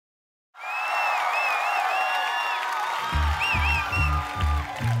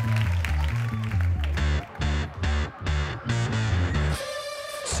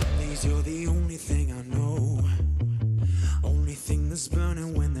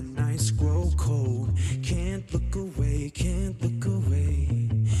the nights grow cold. Can't look away, can't look away.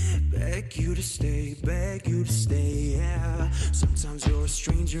 Beg you to stay, beg you to stay, yeah. Sometimes you're a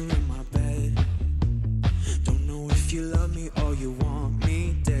stranger in my bed. Don't know if you love me or you want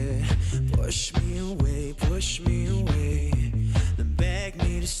me dead. Push me away, then beg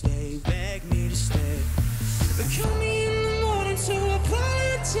me to stay, beg me to stay. But call me in the morning to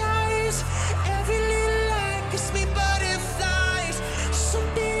apologize. Every little lie gives me butterflies.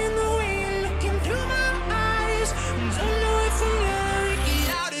 Something in the way you're looking through my eyes. Don't know if I'm gonna get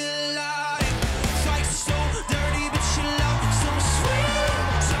out alive. Fight so dirty, but your love so sweet.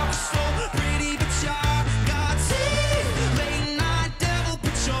 Talk so pretty, but your heart got teeth. Late night devil,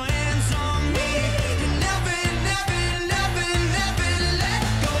 put your hands on me. You never, never, never, never let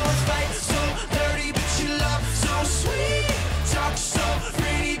go. Fight so dirty, but your love so sweet. Talk so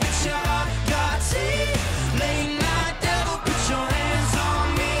pretty, but your heart got teeth. Late night devil, put your hands on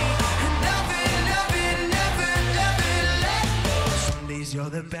me. And never, never, never, never let go. Some days you're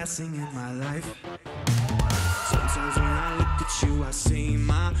the best thing in my life. Sometimes when I look at you, I see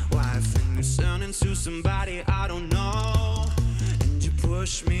my wife, and you're turning to somebody I don't know. And you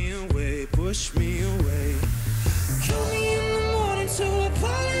push me away, push me away. Call me in the morning to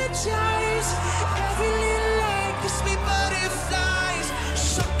apologize. Every little lie gives me butterflies.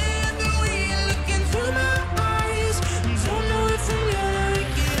 Something in the way you're looking through my eyes. Don't know if I'm gonna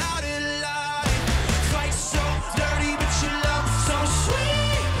get out alive. Fight so dirty, but your love so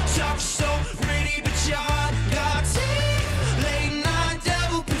sweet. Talk so pretty, but your heart got teeth. Late night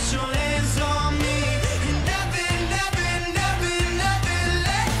devil, put your hands on me. And never, never, never, never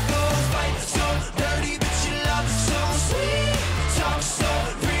let go. Fight so dirty, but your love so sweet. Talk so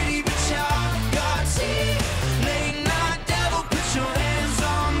pretty, but your heart got teeth. Late night devil, put your hands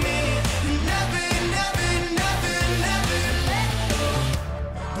on me. And never, never, never, never let go.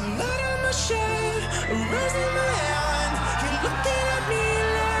 Blood on my shirt, a rose in my hand. You're looking at me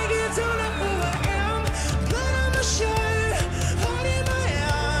like you don't know who I am. Blood on my shirt, heart in my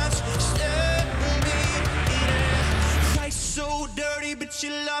hands. Stare at me, fight so dirty, but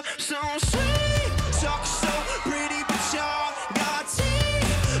your love so sweet. Talk so pretty, but your heart got teeth.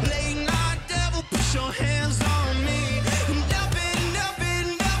 Late night devil, put your hands on me. Never, never,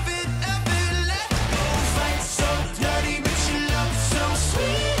 never, ever let go. Fight so dirty, but your love so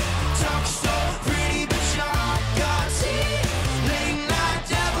sweet. Talk so pretty, but your heart got teeth. Late night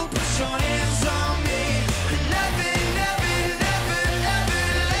devil, put your hands on me. Never, never, never, ever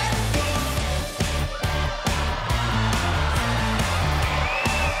let go.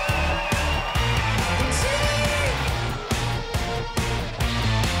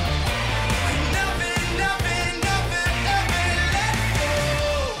 Never, never, never, ever let go.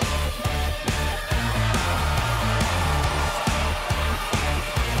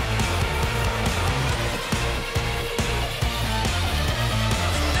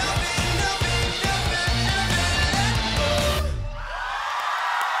 Never, never, never, ever let go.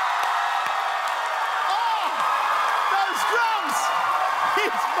 Those drums!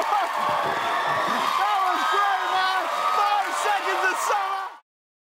 That was great, man! 5 seconds of summer!